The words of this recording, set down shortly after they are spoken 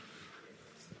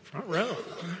Front row.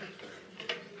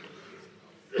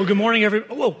 Well, good morning,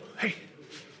 everybody. Whoa, hey.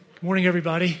 Good morning,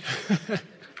 everybody.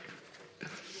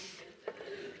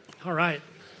 All right.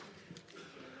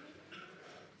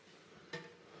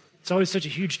 It's always such a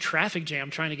huge traffic jam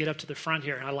trying to get up to the front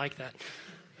here, and I like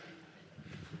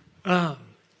that.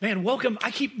 Man, welcome.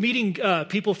 I keep meeting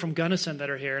people from Gunnison that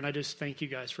are here, and I just thank you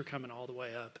guys for coming all the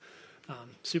way up.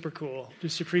 Super cool.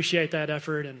 Just appreciate that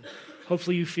effort, and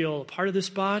hopefully you feel a part of this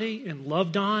body and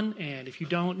loved on, and if you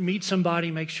don't, meet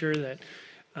somebody, make sure that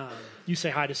you say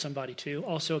hi to somebody too.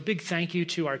 Also, a big thank you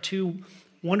to our two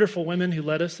wonderful women who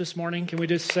led us this morning. Can we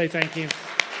just say thank you?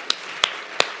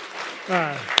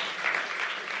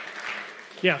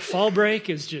 Yeah, fall break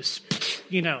is just,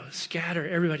 scatter.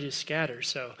 Everybody just scatters.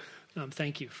 So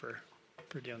thank you for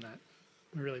doing that.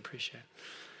 We really appreciate it.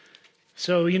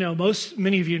 So,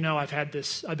 many of you know I've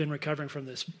been recovering from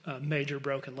this major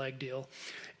broken leg deal.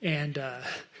 And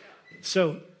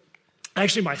so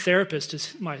actually my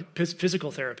therapist, my physical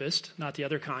therapist, not the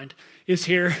other kind, is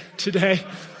here today.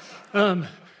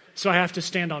 So I have to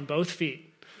stand on both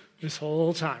feet this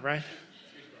whole time, right?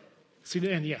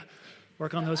 And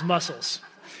work on those muscles.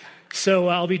 So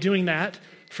I'll be doing that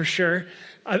for sure.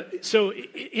 So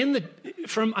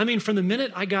from the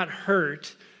minute I got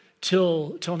hurt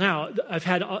till now, I've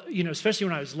had, especially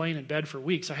when I was laying in bed for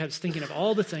weeks, I was thinking of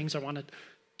all the things I wanted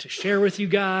to share with you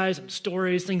guys and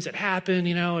stories, things that happened,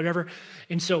 whatever.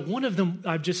 And so one of them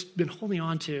I've just been holding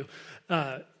on to.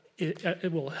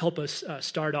 It will help us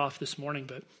start off this morning.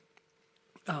 But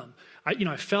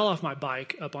I fell off my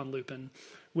bike up on Lupin,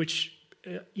 which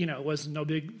was no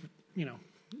big, it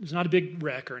was not a big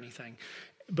wreck or anything,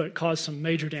 but caused some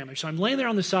major damage. So I'm laying there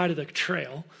on the side of the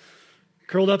trail,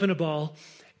 curled up in a ball,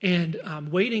 and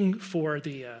I'm waiting for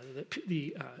the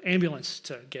ambulance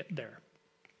to get there.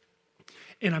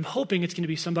 And I'm hoping it's going to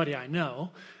be somebody I know.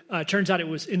 Turns out it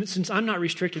was, since I'm not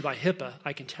restricted by HIPAA,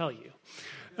 I can tell you.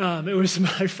 It was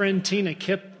my friend Tina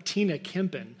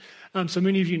Kempen. So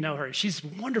many of you know her. She's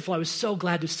wonderful. I was so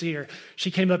glad to see her.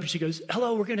 She came up and she goes,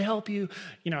 "Hello, we're going to help you."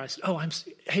 I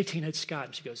said, "Hey, Tina, it's Scott."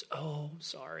 And she goes, "Oh,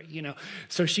 sorry."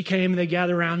 So she came and they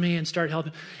gathered around me and started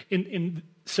helping. And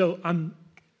so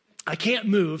I can't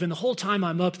move. And the whole time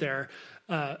I'm up there,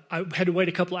 I had to wait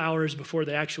a couple hours before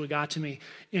they actually got to me.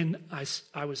 And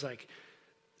I was like,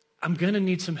 I'm going to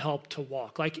need some help to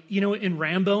walk. Like, in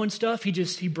Rambo and stuff,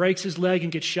 he breaks his leg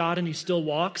and gets shot and he still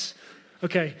walks.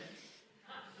 Okay.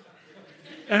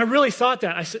 And I really thought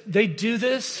that. I said, they do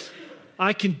this,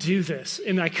 I can do this.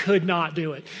 And I could not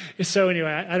do it. And so anyway,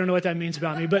 I don't know what that means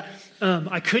about me, but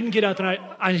I couldn't get up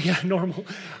and normal.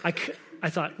 I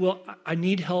thought, well, I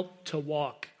need help to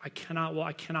walk. I cannot walk.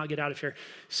 I cannot get out of here.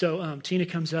 So Tina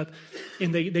comes up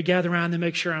and they gather around. They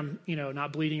make sure I'm,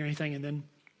 not bleeding or anything. And then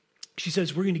she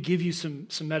says, "We're going to give you some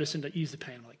medicine to ease the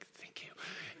pain." I'm like, "Thank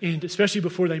you." And especially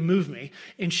before they move me.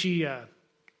 And she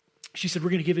said,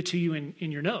 "We're going to give it to you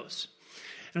in your nose."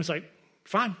 And I was like,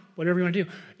 "Fine, whatever you want to do."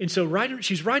 And so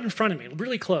she's right in front of me,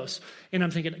 really close. And I'm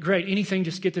thinking, great, anything,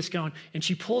 just get this going. And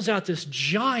she pulls out this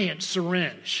giant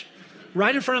syringe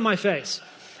right in front of my face.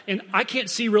 And I can't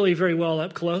see really very well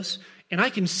up close. And I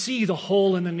can see the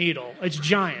hole in the needle. It's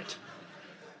giant.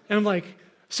 And I'm like,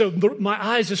 so my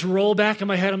eyes just roll back in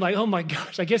my head. I'm like, oh my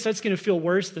gosh, I guess that's going to feel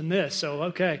worse than this. So,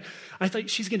 okay. I thought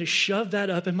she's going to shove that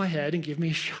up in my head and give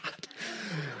me a shot.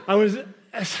 I was like,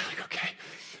 okay.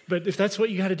 But if that's what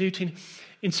you got to do, Tina.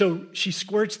 And so she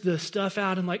squirts the stuff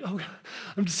out. I'm like, oh,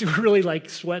 I'm just really like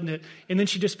sweating it. And then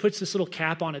she just puts this little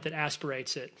cap on it that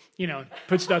aspirates it,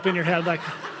 puts it up in your head like,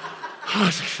 oh,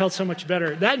 it felt so much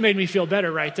better. That made me feel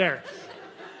better right there.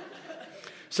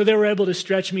 So they were able to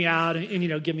stretch me out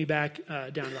and get me back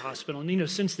down to the hospital. And,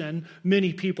 since then,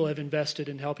 many people have invested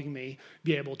in helping me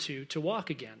be able to walk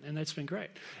again. And that's been great.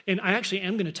 And I actually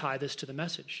am going to tie this to the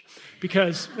message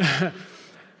because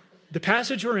the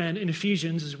passage we're in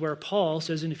Ephesians is where Paul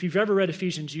says, and if you've ever read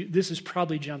Ephesians, this has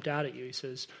probably jumped out at you. He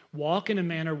says, walk in a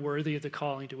manner worthy of the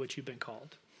calling to which you've been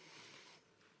called.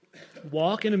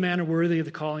 Walk in a manner worthy of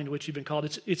the calling to which you've been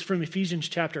called. It's from Ephesians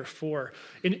chapter 4.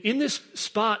 And in this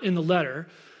spot in the letter,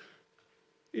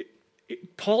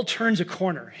 Paul turns a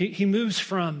corner. He moves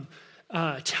from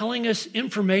telling us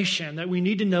information that we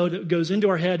need to know that goes into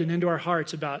our head and into our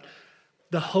hearts about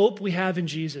the hope we have in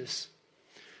Jesus,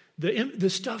 the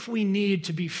stuff we need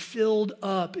to be filled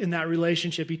up in that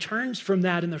relationship. He turns from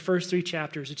that in the first 3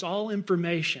 chapters. It's all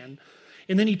information.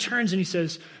 And then he turns and he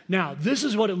says, now, this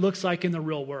is what it looks like in the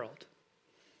real world.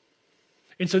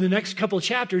 And so the next couple of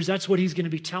chapters, that's what he's going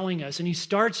to be telling us. And he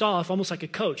starts off almost like a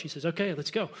coach. He says, okay,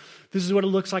 let's go. This is what it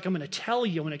looks like. I'm going to tell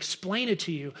you. I'm going to explain it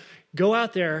to you. Go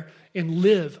out there and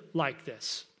live like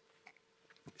this.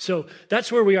 So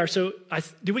that's where we are. So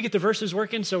did we get the verses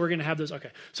working? So we're going to have those. Okay.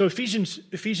 So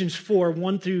Ephesians 4,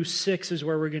 1 through 6 is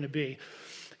where we're going to be.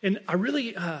 And I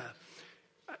really,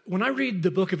 when I read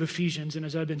the book of Ephesians and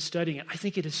as I've been studying it, I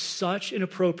think it is such an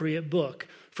appropriate book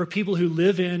for people who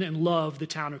live in and love the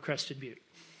town of Crested Butte.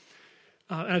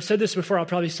 And I've said this before, I'll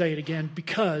probably say it again,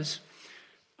 because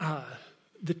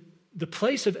the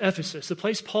place of Ephesus, the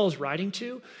place Paul's writing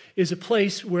to, is a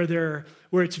place where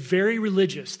it's very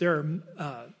religious. There are,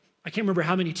 I can't remember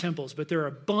how many temples, but there are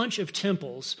a bunch of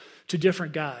temples to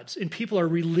different gods, and people are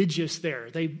religious there.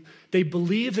 They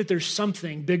believe that there's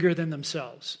something bigger than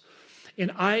themselves.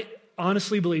 And I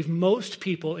honestly believe most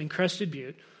people in Crested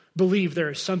Butte believe there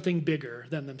is something bigger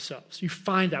than themselves. You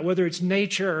find that, whether it's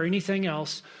nature or anything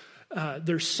else,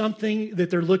 there's something that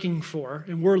they're looking for,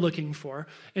 and we're looking for.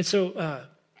 And so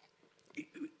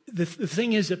the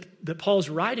thing is that Paul's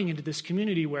writing into this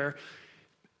community where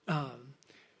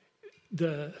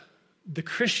the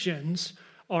Christians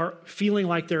are feeling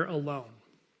like they're alone.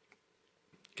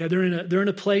 Okay, they're in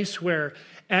a place where,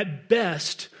 at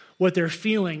best, what they're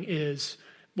feeling is,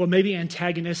 well, maybe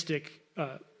antagonistic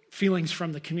feelings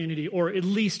from the community, or at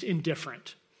least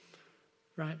indifferent,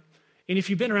 right? And if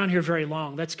you've been around here very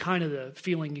long, that's kind of the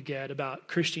feeling you get about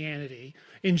Christianity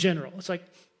in general. It's like,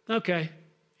 okay,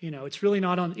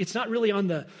 it's not really on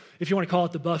the, if you want to call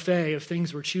it the buffet of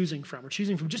things we're choosing from. We're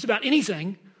choosing from just about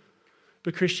anything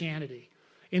but Christianity.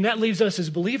 And that leaves us as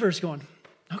believers going,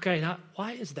 okay, now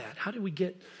why is that? How did we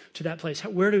get to that place?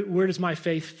 Where does my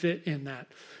faith fit in that?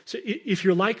 So if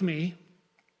you're like me,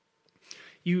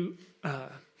 you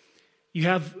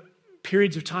have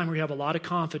periods of time where you have a lot of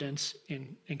confidence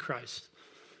in Christ.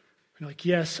 You're like,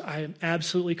 yes, I am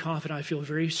absolutely confident. I feel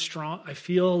very strong. I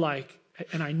feel like,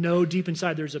 and I know deep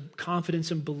inside there's a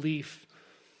confidence and belief.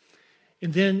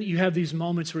 And then you have these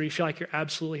moments where you feel like you're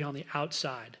absolutely on the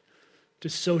outside,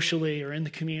 just socially or in the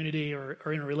community or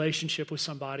in a relationship with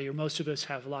somebody, or most of us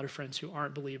have a lot of friends who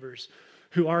aren't believers,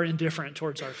 who are indifferent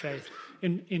towards our faith.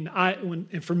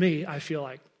 And for me, I feel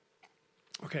like,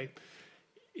 okay,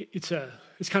 it's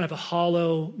kind of a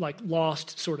hollow, like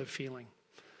lost sort of feeling.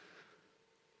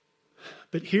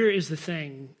 But here is the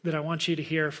thing that I want you to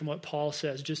hear from what Paul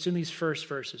says, just in these first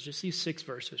verses, just these 6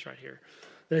 verses right here,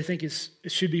 that I think it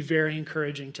should be very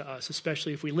encouraging to us,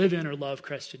 especially if we live in or love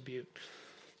Crested Butte.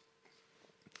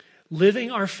 Living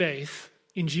our faith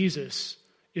in Jesus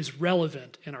is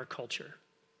relevant in our culture.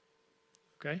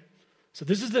 Okay? So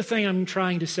this is the thing I'm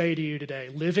trying to say to you today.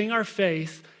 Living our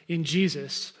faith in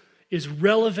Jesus is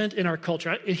relevant in our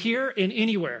culture, here and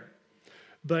anywhere,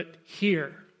 but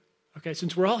here. Okay,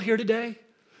 since we're all here today,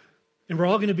 and we're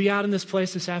all going to be out in this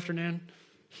place this afternoon,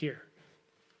 here.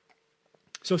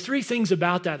 So 3 things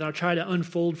about that I'll try to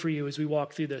unfold for you as we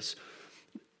walk through this.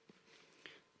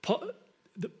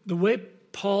 The way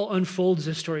Paul unfolds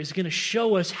this story is going to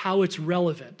show us how it's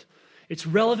relevant. It's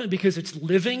relevant because it's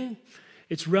living,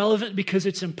 it's relevant because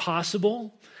it's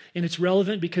impossible, and it's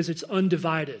relevant because it's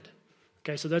undivided.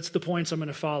 Okay, so that's the points I'm going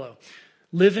to follow.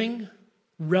 Living,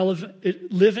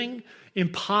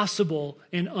 impossible,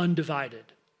 and undivided.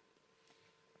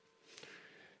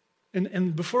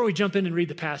 And before we jump in and read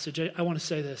the passage, I want to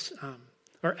say this,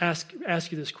 or ask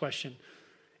you this question.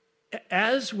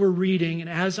 As we're reading and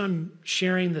as I'm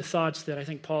sharing the thoughts that I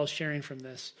think Paul is sharing from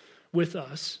this with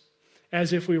us,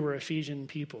 as if we were Ephesian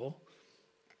people,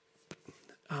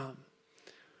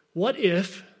 what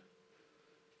if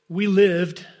we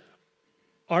lived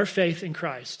our faith in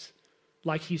Christ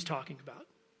like he's talking about?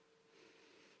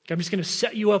 I'm just going to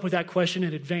set you up with that question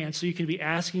in advance so you can be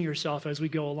asking yourself as we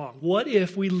go along. What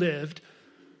if we lived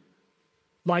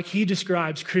like he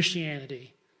describes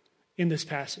Christianity in this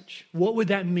passage? What would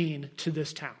that mean to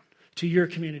this town, to your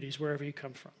communities, wherever you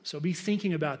come from? So be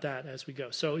thinking about that as we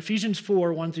go. So Ephesians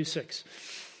 4, 1 through 6.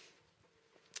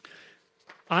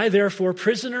 I, therefore,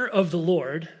 prisoner of the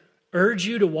Lord, urge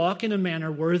you to walk in a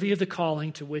manner worthy of the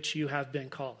calling to which you have been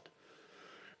called,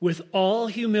 with all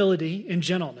humility and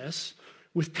gentleness,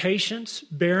 with patience,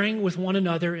 bearing with one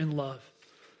another in love,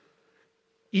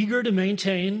 eager to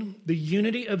maintain the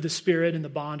unity of the Spirit in the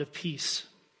bond of peace.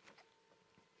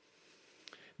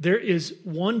 There is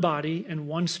one body and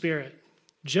one Spirit,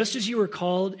 just as you were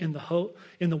called in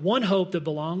the one hope that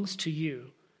belongs to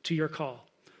you, to your call.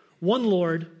 One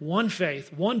Lord, one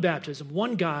faith, one baptism,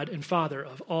 one God and Father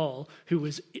of all, who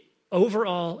is over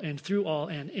all and through all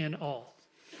and in all.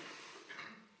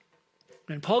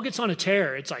 And Paul gets on a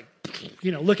tear. It's like,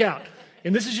 look out.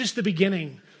 And this is just the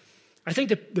beginning. I think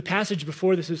the passage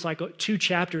before this is like 2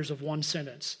 chapters of one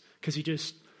sentence because he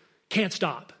just can't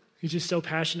stop. He's just so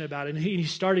passionate about it. And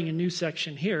he's starting a new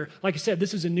section here. Like I said,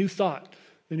 this is a new thought.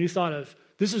 The new thought of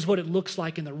This is what it looks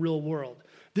like in the real world.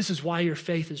 This is why your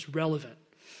faith is relevant.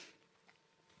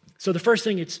 So the first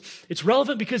thing, it's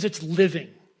relevant because it's living.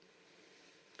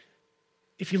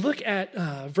 If you look at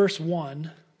verse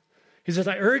 1, he says,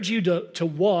 I urge you to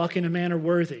walk in a manner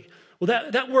worthy. Well,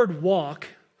 that word walk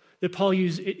that Paul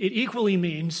used, it equally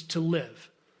means to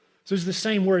live. So it's the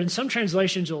same word. In some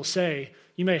translations, it'll say,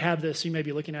 you may have this, you may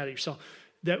be looking at it yourself,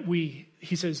 that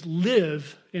he says,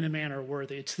 live in a manner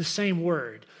worthy. It's the same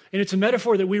word. And it's a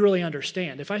metaphor that we really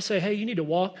understand. If I say, hey, you need to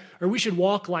walk, or we should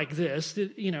walk like this,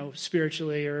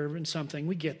 spiritually or in something,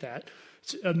 we get that.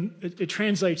 It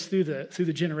translates through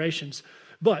the generations.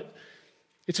 But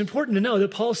it's important to know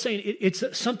that Paul's saying it's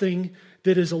something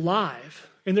that is alive.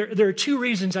 And there are two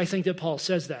reasons I think that Paul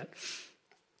says that.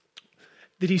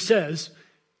 That he says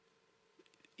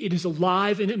it is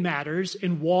alive and it matters,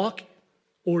 and walk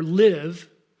or live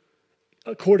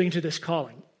according to this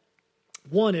calling.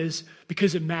 One is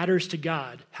because it matters to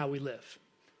God how we live.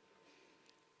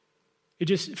 It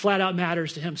just flat out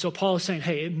matters to him. So Paul is saying,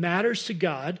 hey, it matters to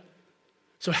God,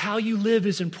 so how you live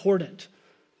is important.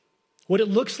 What it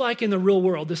looks like in the real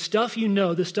world, the stuff you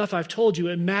know, the stuff I've told you,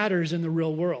 it matters in the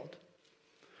real world.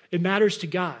 It matters to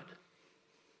God.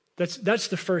 That's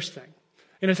the first thing.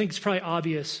 And I think it's probably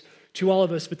obvious to all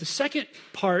of us. But the second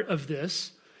part of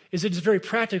this is it's very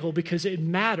practical because it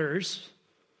matters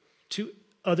to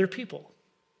other people.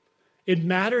 It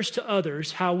matters to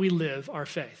others how we live our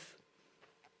faith.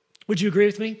 Would you agree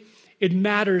with me? It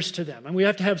matters to them. And we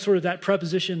have to have sort of that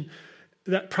proposition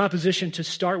to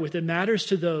start with. It matters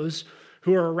to those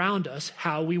who are around us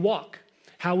how we walk,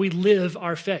 how we live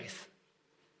our faith.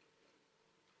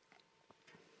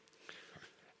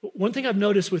 One thing I've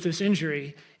noticed with this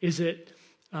injury is that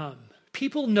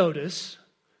people notice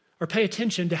or pay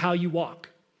attention to how you walk.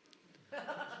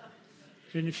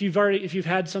 And if you've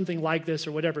had something like this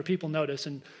or whatever, people notice.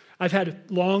 And I've had a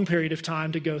long period of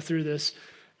time to go through this,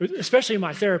 especially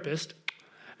my therapist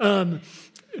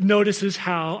notices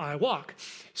how I walk.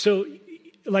 So,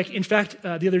 in fact,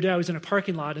 the other day I was in a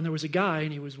parking lot and there was a guy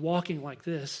and he was walking like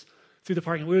this through the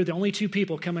parking lot. We were the only two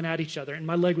people coming at each other and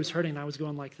my leg was hurting and I was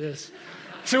going like this.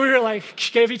 So we were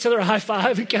gave each other a high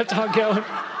five and kept on going.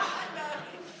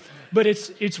 But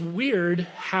it's weird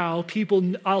how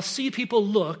I'll see people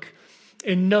look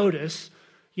and notice,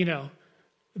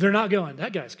 they're not going,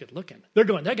 that guy's good looking. They're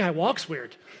going, that guy walks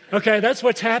weird. Okay, that's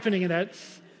what's happening in that.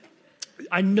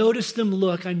 I notice them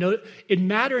look. I know it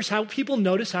matters how people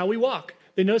notice how we walk.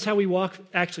 They notice how we walk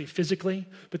actually physically,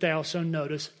 but they also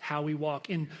notice how we walk.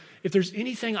 And if there's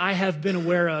anything I have been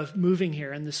aware of moving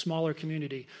here in this smaller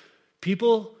community,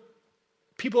 people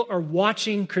are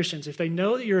watching Christians. If they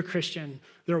know that you're a Christian,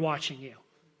 they're watching you.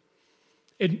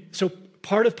 And so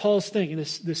part of Paul's thing,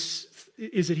 this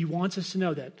is that he wants us to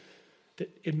know that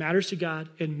it matters to God,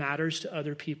 it matters to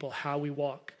other people how we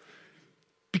walk.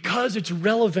 Because it's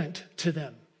relevant to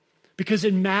them. Because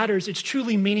it matters, it's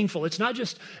truly meaningful. It's not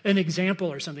just an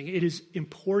example or something. It is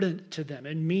important to them.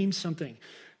 It means something.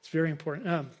 It's very important.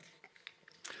 Now,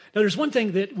 there's one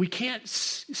thing that we can't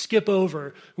skip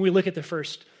over when we look at the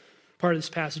first part of this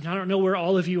passage. I don't know where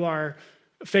all of you are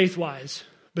faith-wise,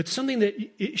 but something that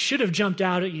it should have jumped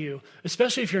out at you,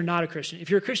 especially if you're not a Christian. If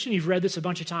you're a Christian, you've read this a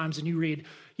bunch of times and you read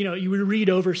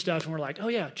over stuff and we're like, oh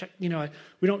yeah, check, we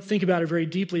don't think about it very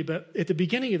deeply. But at the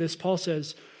beginning of this, Paul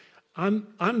says, I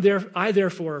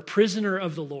therefore, a prisoner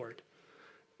of the Lord,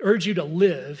 urge you to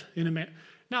live in a manner.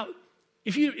 Now,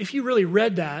 if you really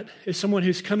read that as someone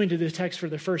who's coming to the text for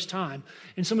the first time,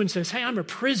 and someone says, hey, I'm a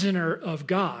prisoner of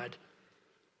God,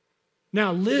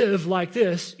 now live like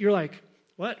this, you're like,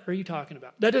 what are you talking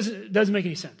about? That doesn't make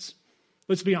any sense.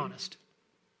 Let's be honest.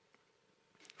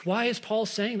 Why is Paul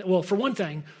saying that? Well, for one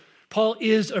thing, Paul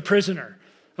is a prisoner.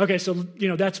 Okay, so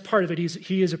that's part of it.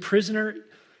 He is a prisoner.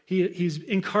 He's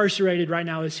incarcerated right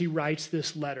now as he writes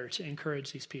this letter to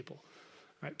encourage these people.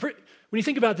 Right? When you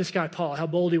think about this guy, Paul, how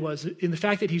bold he was in the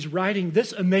fact that he's writing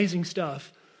this amazing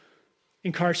stuff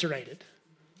incarcerated.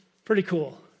 Pretty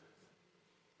cool.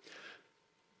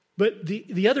 But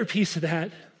the other piece of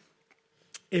that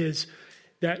is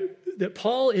that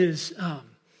Paul is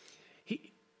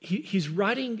he's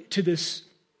writing to this.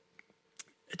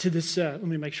 Let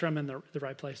me make sure I'm in the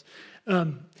right place.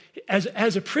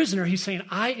 As a prisoner, he's saying,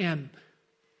 I am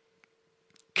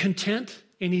content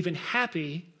and even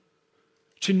happy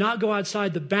to not go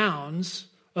outside the bounds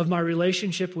of my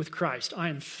relationship with Christ. I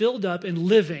am filled up and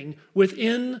living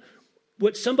within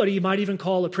what somebody might even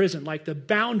call a prison, like the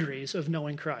boundaries of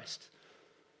knowing Christ.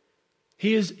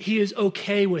 He is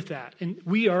okay with that, and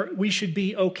we should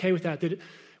be okay with that.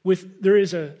 There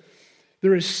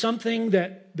is something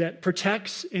that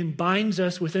protects and binds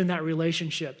us within that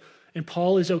relationship, And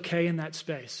Paul is okay in that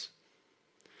space.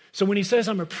 So when he says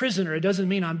I'm a prisoner, it doesn't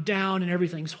mean I'm down and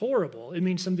everything's horrible. It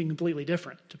means something completely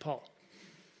different to Paul.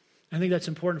 I think that's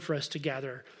important for us to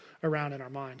gather around in our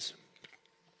minds.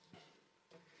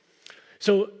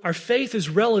 So our faith is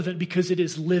relevant because it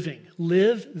is living.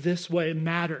 Live this way. It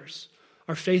matters.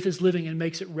 Our faith is living and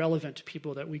makes it relevant to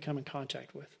people that we come in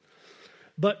contact with.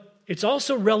 But it's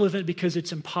also relevant because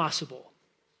it's impossible.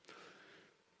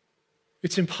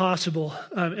 It's impossible.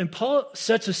 And Paul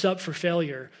sets us up for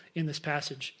failure in this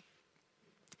passage.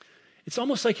 It's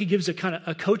almost like he gives a kind of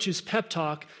a coach's pep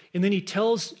talk, and then he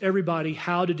tells everybody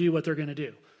how to do what they're going to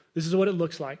do. This is what it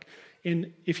looks like.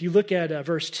 And if you look at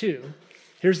verse 2,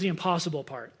 here's the impossible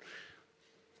part.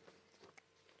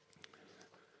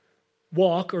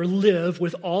 Walk or live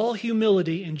with all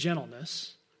humility and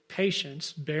gentleness,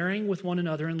 patience, bearing with one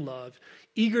another in love,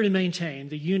 eager to maintain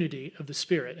the unity of the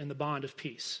Spirit and the bond of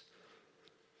peace.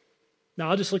 Now,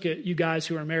 I'll just look at you guys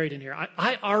who are married in here.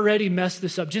 I already messed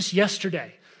this up just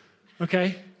yesterday,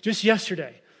 okay? Just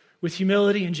yesterday with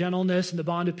humility and gentleness and the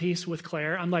bond of peace with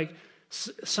Claire. I'm like,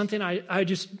 something I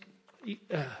just,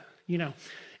 it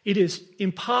is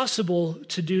impossible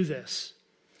to do this.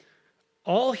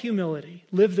 All humility,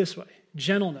 live this way,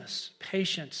 gentleness,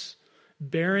 patience,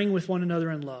 bearing with one another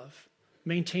in love,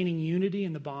 maintaining unity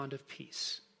in the bond of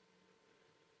peace.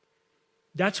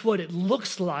 That's what it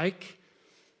looks like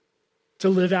to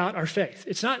live out our faith.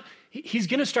 It's not, he's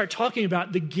going to start talking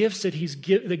about the gifts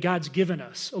that God's given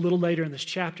us a little later in this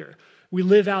chapter. We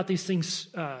live out these things,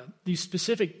 these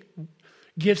specific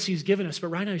gifts he's given us, but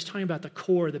right now he's talking about the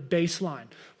core, the baseline,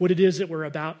 what it is that we're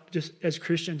about just as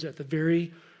Christians at the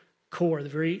very core,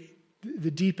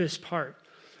 the deepest part.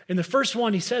 And the first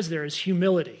one he says there is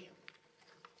humility.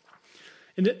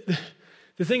 And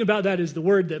the thing about that is the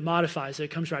word that modifies it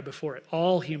comes right before it,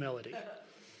 all humility.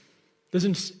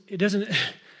 Couldn't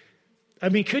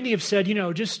he have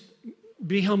said, just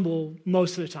be humble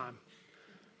most of the time?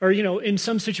 Or, in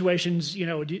some situations,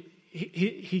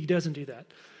 he doesn't do that.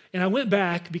 And I went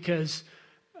back because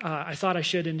I thought I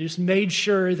should and just made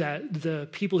sure that the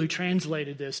people who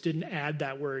translated this didn't add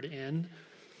that word in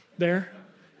there.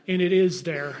 And it is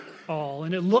there, all.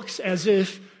 And it looks as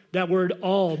if that word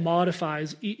all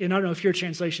modifies, and I don't know if your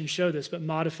translations show this, but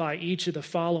modify each of the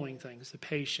following things, the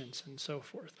patience and so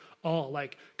forth. All,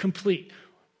 like complete.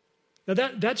 Now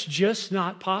that's just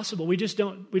not possible. We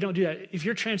don't do that. If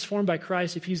you're transformed by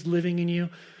Christ, if he's living in you,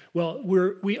 well,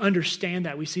 we understand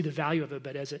that. We see the value of it,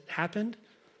 but has it happened?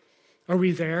 Are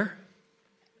we there?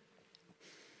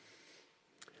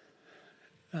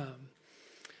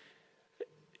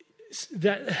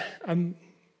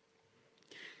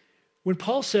 When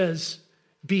Paul says,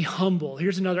 be humble,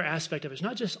 here's another aspect of it. It's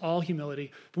not just all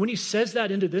humility, but when he says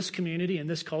that into this community and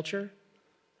this culture,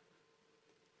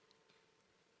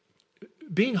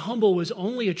 being humble was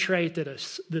only a trait that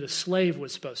a slave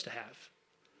was supposed to have.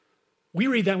 We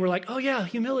read that and we're like, oh yeah,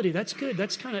 humility, that's good.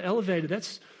 That's kind of elevated.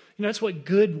 That's what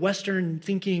good Western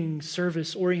thinking,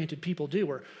 service-oriented people do.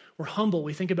 We're humble.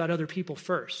 We think about other people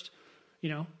first,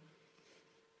 No.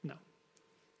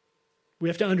 We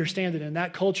have to understand that in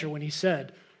that culture, when he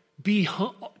said, be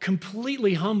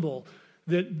completely humble,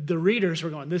 that the readers were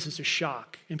going, this is a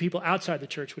shock. And people outside the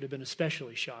church would have been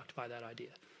especially shocked by that idea,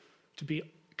 to be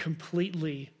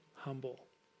completely humble.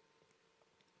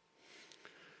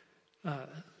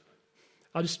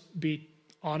 I'll just be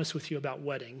honest with you about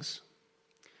weddings.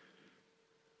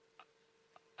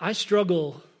 I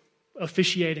struggle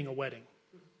officiating a wedding.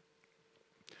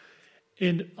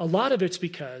 And a lot of it's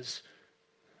because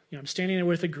I'm standing there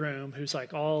with a groom who's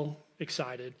like all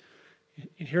excited,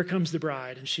 and here comes the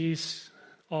bride, and she's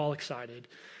all excited,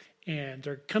 and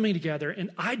they're coming together,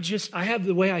 and I have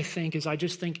the way I think is I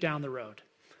just think down the road.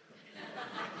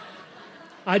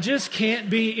 I just can't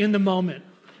be in the moment.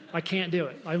 I can't do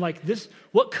it. I'm like,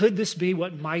 what could this be?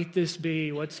 What might this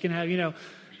be? What's going to happen?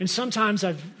 And sometimes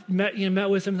I've met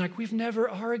with them, like, we've never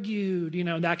argued,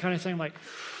 that kind of thing. I'm like,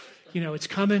 it's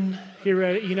coming, here,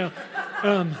 ready,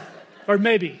 or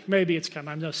maybe it's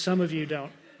coming. I know some of you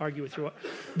don't argue with your wife.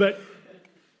 But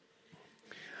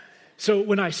so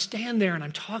when I stand there and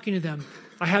I'm talking to them,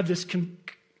 I have this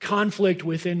conflict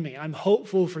within me. I'm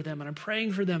hopeful for them and I'm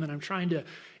praying for them and I'm trying to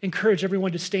encourage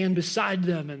everyone to stand beside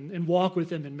them and walk with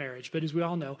them in marriage. But as we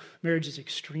all know, marriage is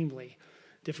extremely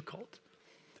difficult.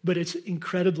 But it's an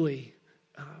incredible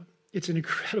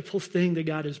thing that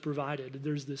God has provided.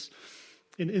 There's this,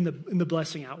 in the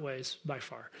blessing outweighs by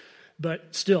far.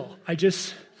 But still, I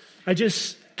just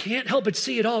can't help but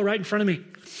see it all right in front of me.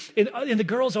 And the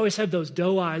girls always have those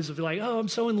doe eyes of like, oh, I'm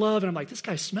so in love. And I'm like, this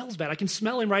guy smells bad. I can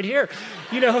smell him right here,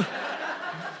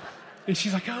 And And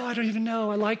she's like, oh, I don't even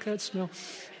know. I like that smell.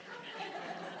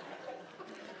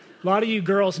 A lot of you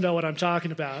girls know what I'm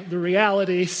talking about. The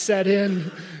reality set in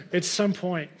at some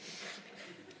point.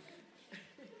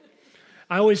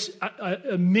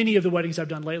 Many of the weddings I've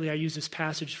done lately, I use this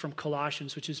passage from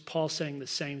Colossians, which is Paul saying the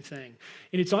same thing.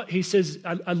 And he says,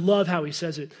 I love how he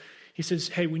says it. He says,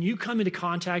 hey, when you come into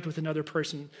contact with another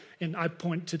person, and I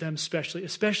point to them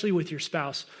especially with your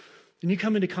spouse, when you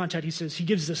come into contact, he says, he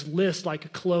gives this list like a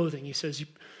clothing. He says,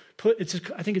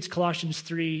 I think it's Colossians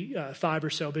 3:5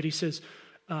 or so, but he says,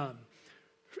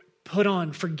 put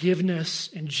on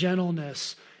forgiveness and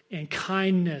gentleness and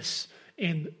kindness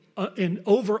and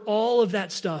over all of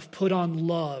that stuff, put on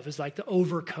love is like the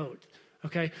overcoat,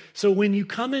 okay? So when you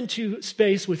come into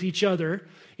space with each other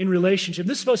in relationship,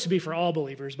 this is supposed to be for all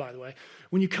believers, by the way.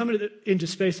 When you come into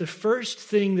space, the first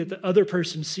thing that the other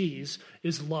person sees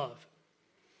is love.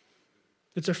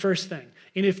 It's the first thing.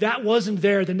 And if that wasn't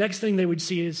there, the next thing they would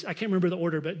see is, I can't remember the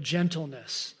order, but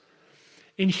gentleness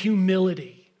and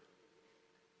humility.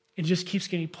 It just keeps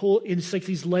getting pulled. It's like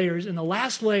these layers. And the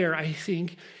last layer, I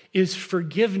think, is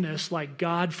forgiveness like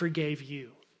God forgave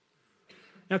you.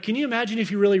 Now, can you imagine if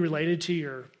you really related to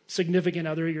your significant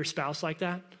other, your spouse like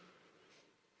that?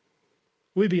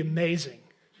 It would be amazing.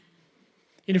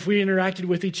 And if we interacted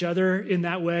with each other in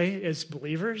that way as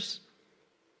believers,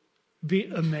 it'd be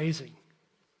amazing.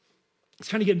 It's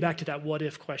kind of getting back to that what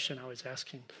if question I was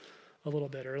asking a little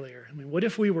bit earlier. I mean, what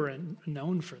if we were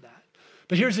known for that?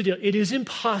 But here's the deal. It is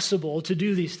impossible to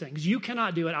do these things. You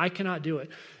cannot do it. I cannot do it.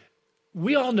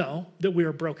 We all know that we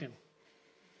are broken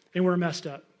and we're messed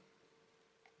up.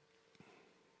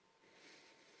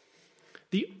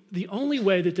 The only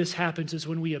way that this happens is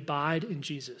when we abide in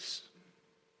Jesus.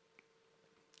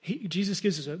 Jesus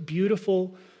gives us a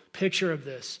beautiful picture of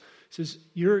this. He says,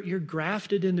 you're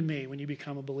grafted into me when you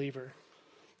become a believer.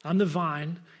 I'm the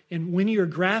vine, and when you're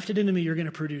grafted into me, you're going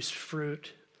to produce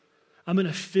fruit. I'm going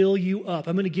to fill you up.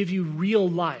 I'm going to give you real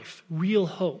life, real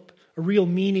hope, a real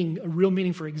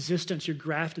meaning for existence. You're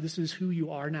grafted. This is who you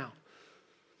are now.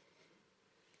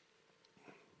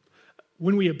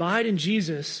 When we abide in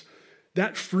Jesus,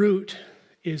 that fruit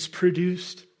is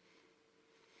produced.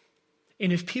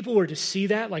 And if people were to see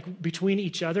that, like between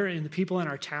each other and the people in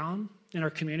our town, in our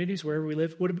communities, wherever we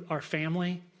live, our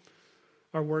family,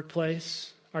 our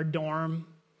workplace, our dorm,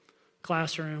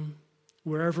 classroom,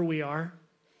 wherever we are,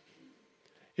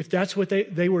 if that's what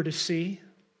they were to see,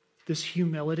 this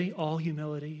humility, all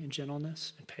humility and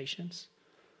gentleness and patience,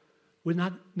 would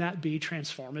not that be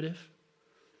transformative?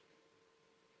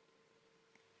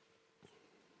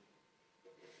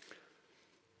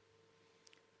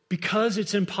 Because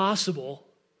it's impossible,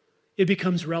 it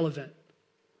becomes relevant.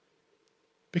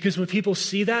 Because when people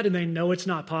see that and they know it's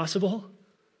not possible,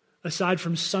 aside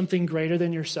from something greater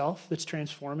than yourself that's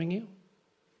transforming you,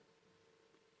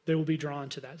 they will be drawn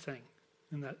to that thing.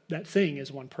 And that thing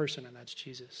is one person, and that's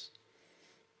Jesus.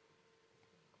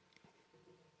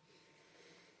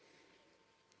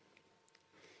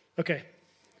 Okay,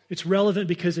 it's relevant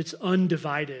because it's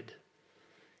undivided.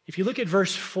 If you look at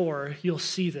verse 4, you'll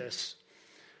see this.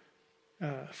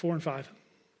 4 and 5.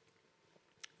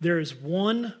 There is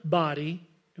one body,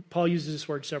 Paul uses this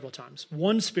word several times,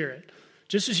 one Spirit,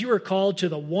 just as you are called to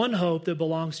the one hope that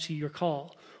belongs to your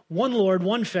call. One Lord,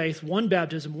 one faith, one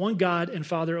baptism, one God and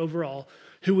Father over all,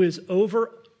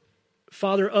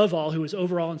 Father of all, who is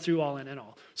over all and through all and in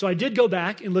all. So I did go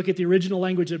back and look at the original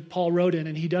language that Paul wrote in,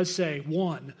 and he does say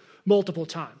one multiple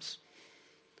times.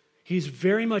 He's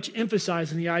very much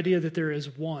emphasizing the idea that there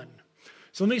is one.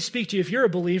 So let me speak to you. If you're a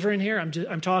believer in here,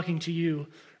 I'm talking to you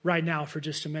right now for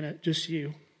just a minute, just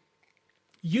you.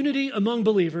 Unity among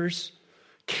believers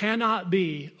cannot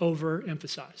be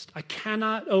overemphasized. I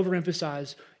cannot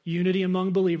overemphasize unity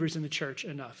among believers in the church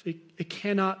enough. It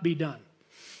cannot be done.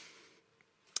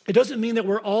 It doesn't mean that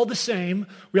we're all the same.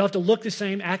 We all have to look the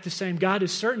same, act the same. God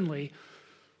is certainly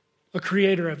a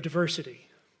creator of diversity.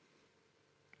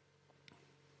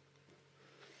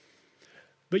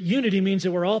 But unity means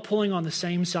that we're all pulling on the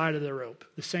same side of the rope,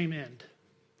 the same end,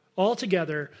 all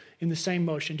together in the same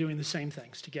motion, doing the same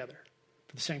things together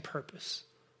for the same purpose.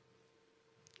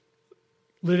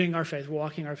 Living our faith,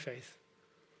 walking our faith,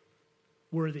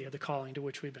 worthy of the calling to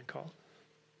which we've been called.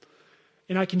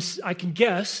 And I can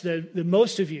guess that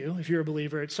most of you, if you're a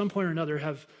believer, at some point or another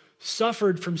have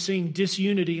suffered from seeing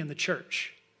disunity in the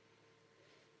church.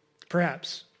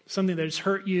 Perhaps something that has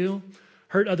hurt you,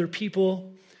 hurt other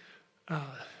people.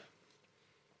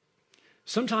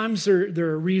 Sometimes there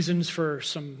are reasons for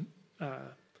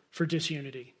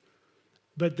disunity,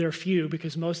 but they're few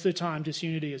because most of the time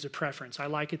disunity is a preference. I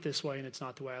like it this way and it's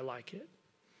not the way I like it.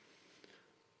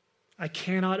 I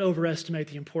cannot overestimate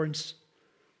the importance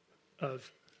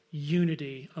of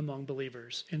unity among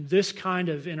believers. And this kind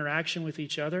of interaction with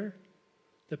each other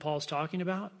that Paul's talking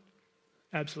about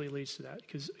absolutely leads to that.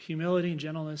 Because humility and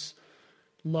gentleness,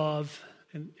 love,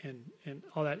 and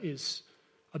all that is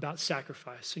about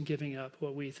sacrifice and giving up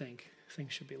what we think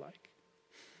things should be like.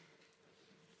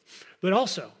 But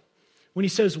also, when he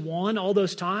says one all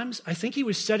those times, I think he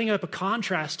was setting up a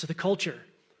contrast to the culture.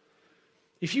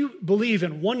 If you believe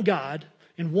in one God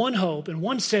and one hope and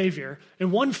one Savior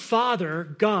and one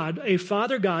Father God, a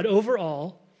Father God over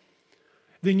all,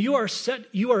 then you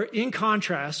are in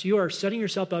contrast, you are setting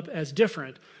yourself up as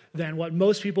different than what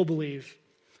most people believe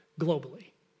globally.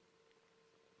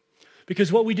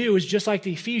 Because what we do is just like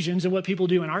the Ephesians, and what people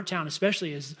do in our town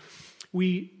especially, is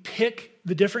we pick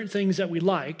the different things that we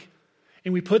like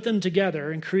and we put them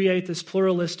together and create this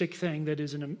pluralistic thing that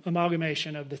is an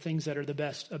amalgamation of the things that are the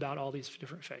best about all these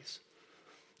different faiths.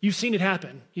 You've seen it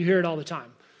happen. You hear it all the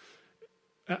time.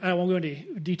 I won't go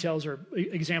into details or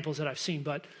examples that I've seen,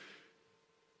 but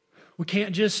we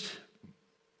can't just,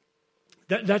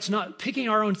 that's not, picking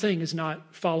our own thing is not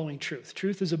following truth.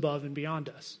 Truth is above and beyond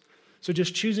us. So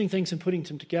just choosing things and putting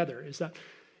them together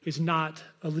is not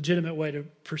a legitimate way to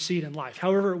proceed in life.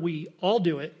 However, we all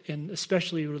do it, and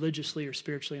especially religiously or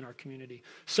spiritually in our community.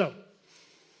 So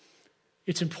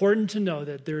it's important to know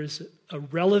that there is a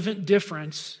relevant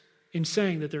difference in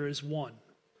saying that there is one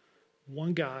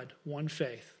God, one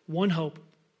faith, one hope,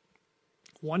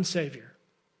 one Savior,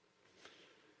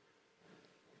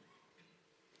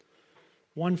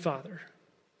 one Father.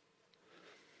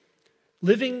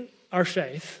 Living our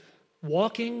faith,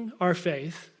 walking our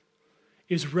faith,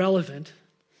 is relevant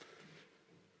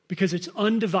because it's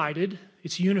undivided,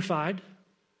 it's unified,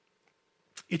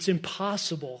 it's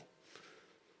impossible,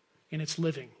 and it's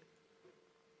living.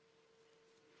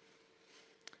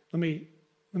 Let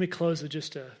me close with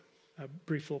just a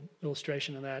brief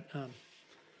illustration of that.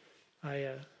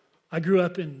 I grew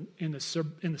up in the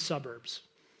suburbs,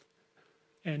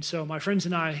 and so my friends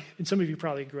and I, and some of you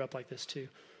probably grew up like this too,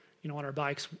 on our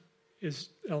bikes as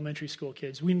elementary school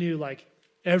kids, we knew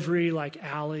every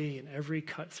alley and every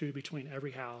cut through between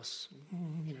every house.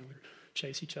 We'd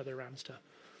chase each other around and stuff.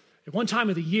 At one time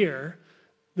of the year,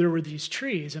 there were these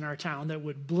trees in our town that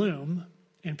would bloom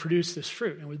and produce this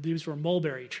fruit. And these were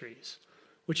mulberry trees,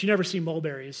 which you never see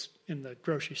mulberries in the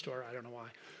grocery store. I don't know why.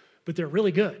 But they're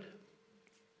really good.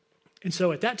 And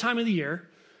so at that time of the year,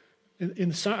 in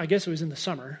the I guess it was in the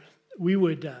summer, we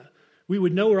would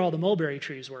know where all the mulberry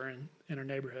trees were in our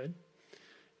neighborhood.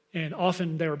 And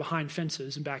often they were behind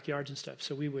fences and backyards and stuff.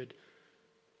 So we would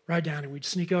ride down and we'd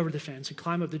sneak over the fence and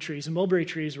climb up the trees. And mulberry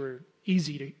trees were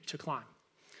easy to climb.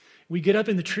 We'd get up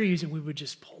in the trees and we would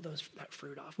just pull that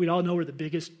fruit off. We'd all know where the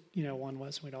biggest one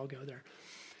was, and we'd all go there.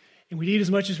 And we'd eat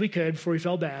as much as we could before we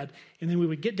felt bad. And then we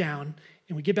would get down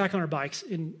and we'd get back on our bikes.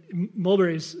 And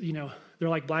mulberries, they're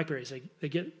like blackberries. They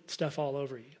get stuff all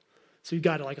over you. So you've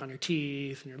got it on your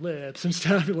teeth and your lips and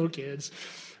stuff, your little kids,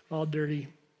 all dirty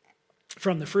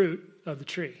from the fruit of the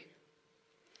tree.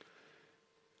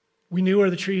 We knew where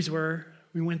the trees were.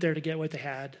 We went there to get what they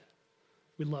had.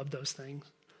 We loved those things.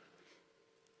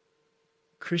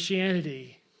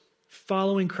 Christianity,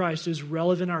 following Christ, is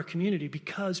relevant in our community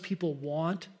because people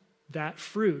want that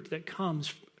fruit that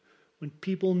comes when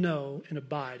people know and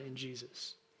abide in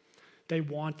Jesus. They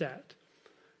want that.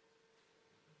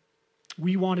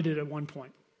 We wanted it at one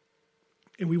point.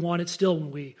 And we want it still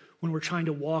when we're trying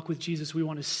to walk with Jesus. We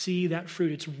want to see that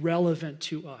fruit. It's relevant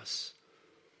to us.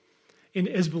 And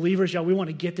as believers, we want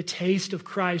to get the taste of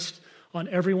Christ on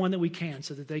everyone that we can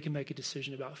so that they can make a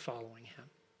decision about following him.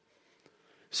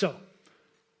 So,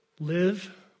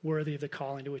 live worthy of the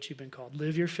calling to which you've been called.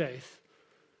 Live your faith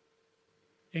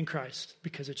in Christ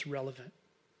because it's relevant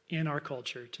in our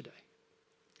culture today.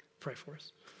 Pray for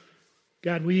us.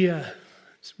 God,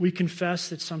 we confess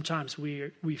that sometimes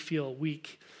we feel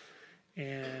weak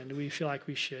and we feel like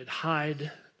we should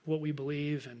hide what we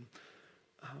believe. And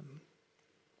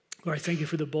Lord, I thank you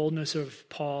for the boldness of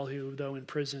Paul, who, though in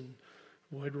prison,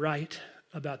 would write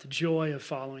about the joy of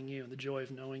following you and the joy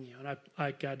of knowing you. And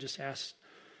I God, just ask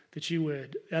that you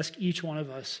would ask each one of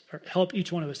us, or help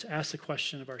each one of us to ask the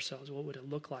question of ourselves, what would it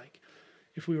look like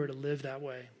if we were to live that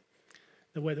way,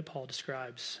 the way that Paul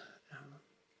describes?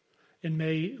 And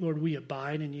may, Lord, we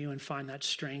abide in you and find that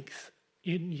strength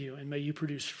in you. And may you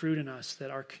produce fruit in us that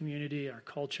our community, our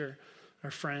culture, our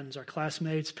friends, our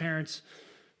classmates, parents,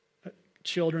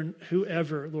 children,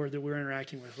 whoever, Lord, that we're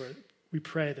interacting with, Lord, we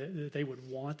pray that they would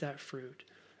want that fruit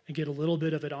and get a little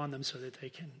bit of it on them so that they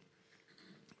can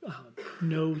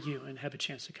know you and have a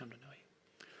chance to come to know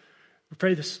you. We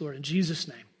pray this, Lord, in Jesus'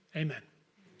 name. Amen.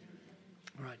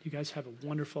 All right, you guys have a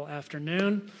wonderful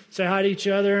afternoon. Say hi to each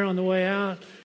other on the way out.